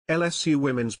LSU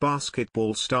women's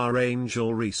basketball star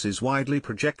Angel Reese is widely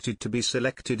projected to be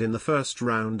selected in the first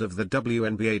round of the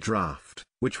WNBA draft,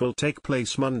 which will take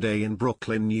place Monday in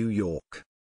Brooklyn, New York.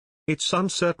 It's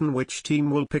uncertain which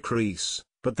team will pick Reese,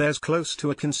 but there's close to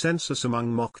a consensus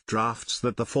among mock drafts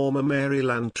that the former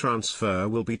Maryland transfer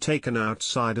will be taken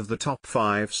outside of the top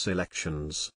 5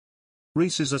 selections.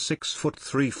 Reese is a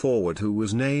 6'3" forward who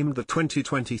was named the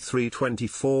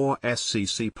 2023-24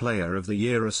 SEC Player of the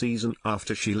Year a season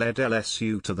after she led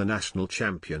LSU to the national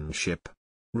championship.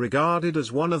 Regarded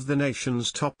as one of the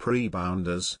nation's top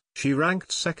rebounders, she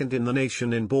ranked second in the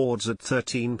nation in boards at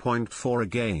 13.4 a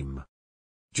game.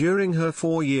 During her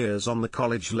 4 years on the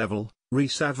college level,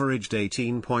 Reese averaged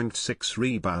 18.6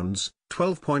 rebounds,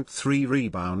 12.3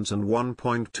 rebounds and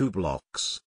 1.2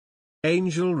 blocks.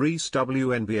 Angel Reese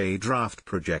WNBA Draft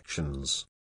Projections.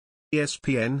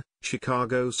 ESPN,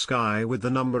 Chicago Sky with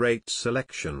the number 8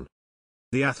 selection.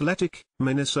 The Athletic,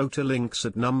 Minnesota Lynx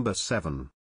at number 7.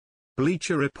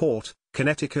 Bleacher Report,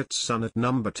 Connecticut Sun at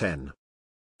number 10.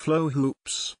 Flow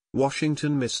Hoops,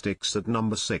 Washington Mystics at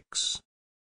number 6.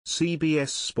 CBS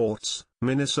Sports,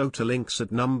 Minnesota Lynx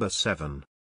at number 7.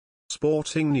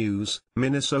 Sporting News,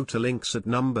 Minnesota Lynx at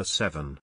number 7.